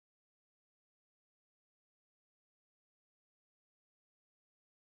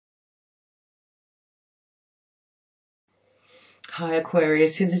Hi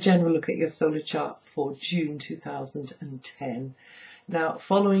Aquarius, here's a general look at your solar chart for June 2010. Now,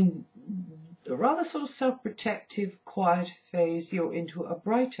 following a rather sort of self-protective, quiet phase, you're into a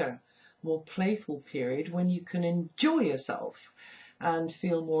brighter, more playful period when you can enjoy yourself and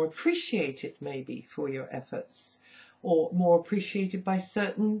feel more appreciated maybe for your efforts, or more appreciated by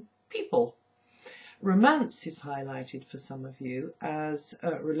certain people. Romance is highlighted for some of you as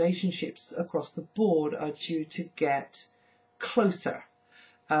relationships across the board are due to get closer.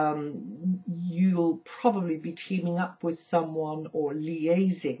 You'll probably be teaming up with someone or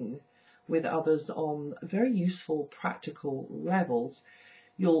liaising with others on very useful practical levels.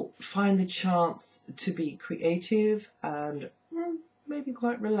 You'll find the chance to be creative and maybe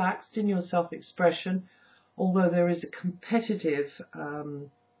quite relaxed in your self-expression, although there is a competitive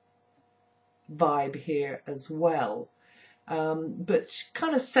vibe here as well. But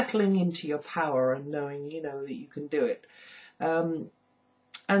kind of settling into your power and knowing, that you can do it.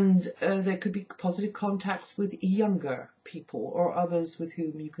 There could be positive contacts with younger people or others with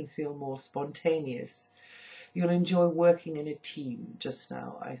whom you can feel more spontaneous. You'll enjoy working in a team just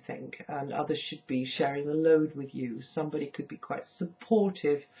now, I think, and others should be sharing the load with you. Somebody could be quite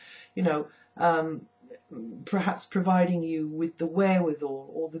supportive, perhaps providing you with the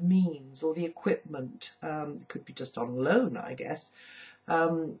wherewithal or the means or the equipment. It could be just on loan, I guess.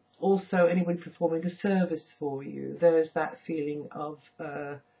 Also, anybody performing a service for you, there's that feeling of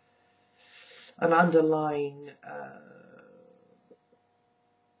an underlying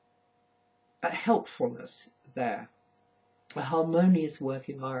helpfulness there. A harmonious work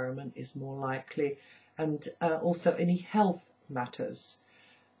environment is more likely, and also any health matters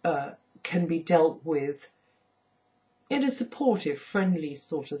can be dealt with in a supportive, friendly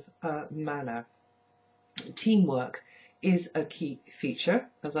sort of manner. Teamwork is a key feature,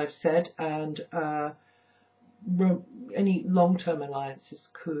 as I've said, and any long-term alliances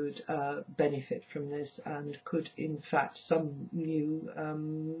could benefit from this, and could, in fact, some new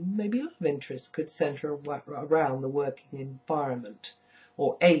maybe love interest could centre around the working environment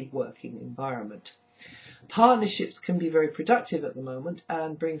or a working environment. Partnerships can be very productive at the moment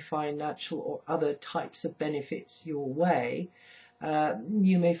and bring financial or other types of benefits your way.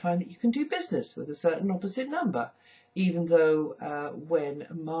 You may find that you can do business with a certain opposite number, even though when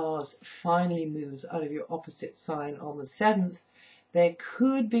Mars finally moves out of your opposite sign on the 7th, there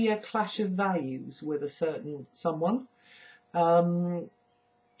could be a clash of values with a certain someone.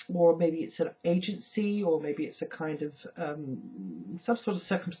 Or maybe it's an agency, or maybe it's a kind of some sort of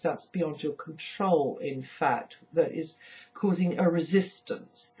circumstance beyond your control, in fact, that is causing a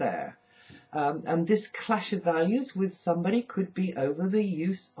resistance there. And this clash of values with somebody could be over the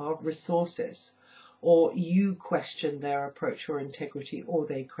use of resources, or you question their approach or integrity, or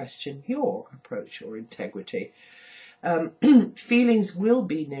they question your approach or integrity. Feelings will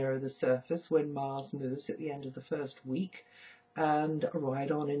be nearer the surface when Mars moves at the end of the first week, and right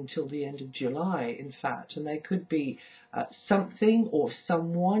on until the end of July, in fact. And there could be something or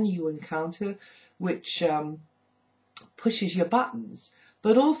someone you encounter which pushes your buttons.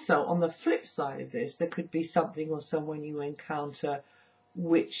 But also, on the flip side of this, there could be something or someone you encounter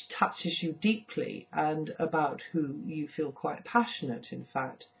which touches you deeply and about who you feel quite passionate, in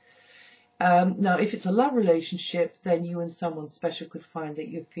fact. Now, if it's a love relationship, then you and someone special could find that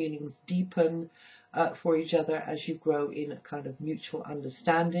your feelings deepen for each other as you grow in a kind of mutual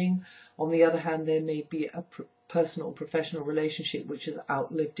understanding. On the other hand, there may be a personal or professional relationship which has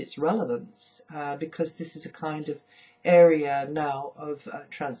outlived its relevance, because this is a kind of area now of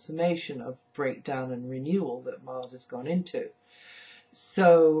transformation, of breakdown and renewal that Mars has gone into.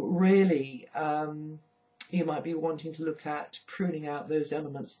 So really, you might be wanting to look at pruning out those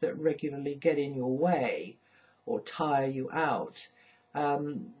elements that regularly get in your way or tire you out,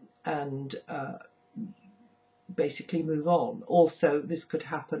 and basically move on. Also, this could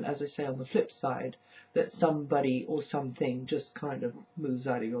happen, as I say, on the flip side, that somebody or something just kind of moves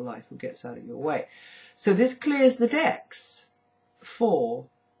out of your life or gets out of your way. So this clears the decks for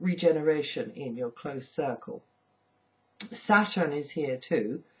regeneration in your close circle. Saturn is here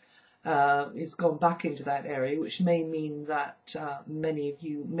too. It's gone back into that area, which may mean that many of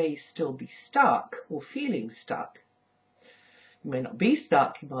you may still be stuck or feeling stuck. You may not be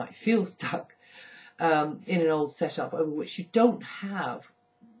stuck, you might feel stuck in an old setup over which you don't have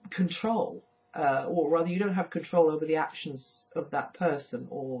control, or rather you don't have control over the actions of that person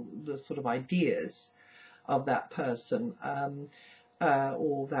or the sort of ideas of that person,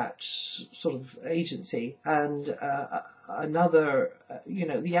 or that sort of agency, and another,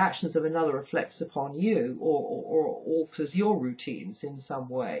 the actions of another reflects upon you, or alters your routines in some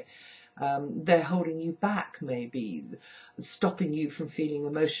way. They're holding you back, maybe stopping you from feeling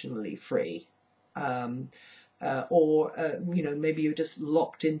emotionally free. Or maybe you're just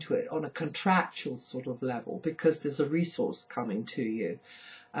locked into it on a contractual sort of level because there's a resource coming to you.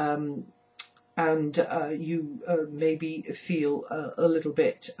 And you maybe feel a little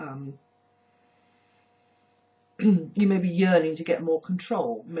bit, you may be yearning to get more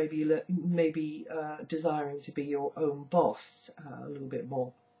control, maybe desiring to be your own boss a little bit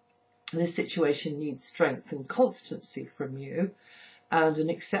more. This situation needs strength and constancy from you, and an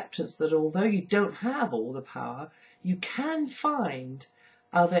acceptance that although you don't have all the power, you can find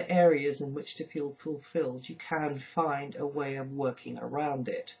other areas in which to feel fulfilled. You can find a way of working around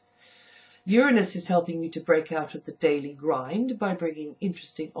it. Uranus is helping you to break out of the daily grind by bringing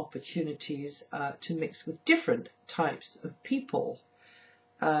interesting opportunities to mix with different types of people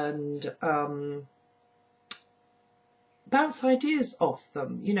and bounce ideas off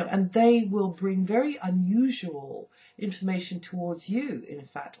them, and they will bring very unusual information towards you. In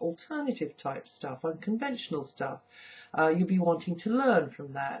fact, alternative type stuff, unconventional stuff. You'll be wanting to learn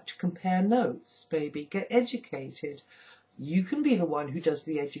from that, compare notes, maybe get educated. You can be the one who does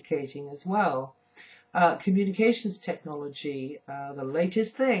the educating as well. Communications technology, the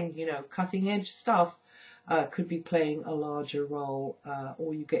latest thing, cutting edge stuff, could be playing a larger role,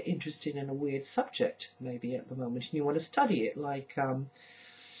 or you get interested in a weird subject maybe at the moment and you want to study it, like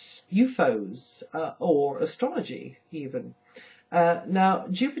UFOs or astrology even. Now,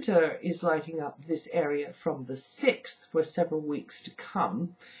 Jupiter is lighting up this area from the 6th for several weeks to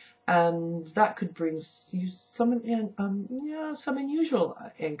come, and that could bring you some unusual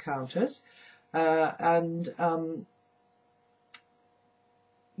encounters, and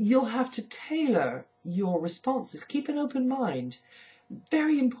you'll have to tailor your responses. Keep an open mind.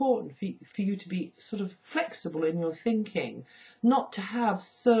 Very important for you to be sort of flexible in your thinking, not to have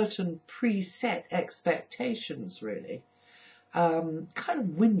certain preset expectations, really. Kind of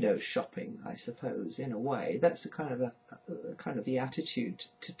window shopping, I suppose, in a way. That's the kind of the attitude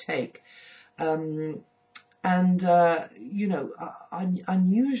to take.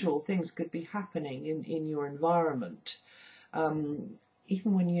 Unusual things could be happening in your environment,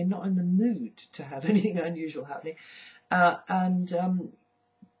 even when you're not in the mood to have anything unusual happening.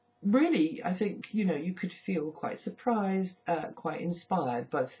 Really, I think, you could feel quite surprised, quite inspired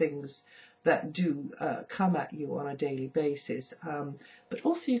by things that do come at you on a daily basis. But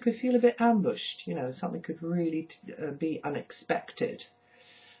also you could feel a bit ambushed, something could really be unexpected.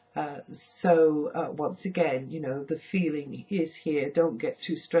 So once again, the feeling is here. Don't get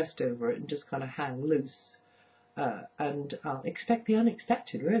too stressed over it and just kind of hang loose and expect the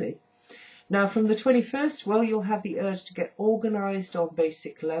unexpected, really. Now, from the 21st, well, you'll have the urge to get organised on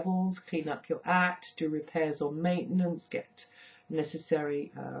basic levels, clean up your act, do repairs or maintenance, get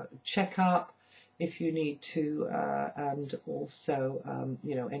necessary check-up if you need to, and also,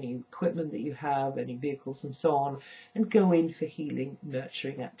 any equipment that you have, any vehicles and so on, and go in for healing,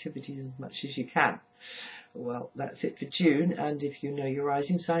 nurturing activities as much as you can. Well, that's it for June, and if you know your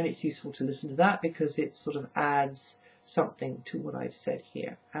rising sign, it's useful to listen to that because it sort of adds something to what I've said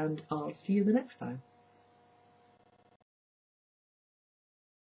here, and I'll see you the next time.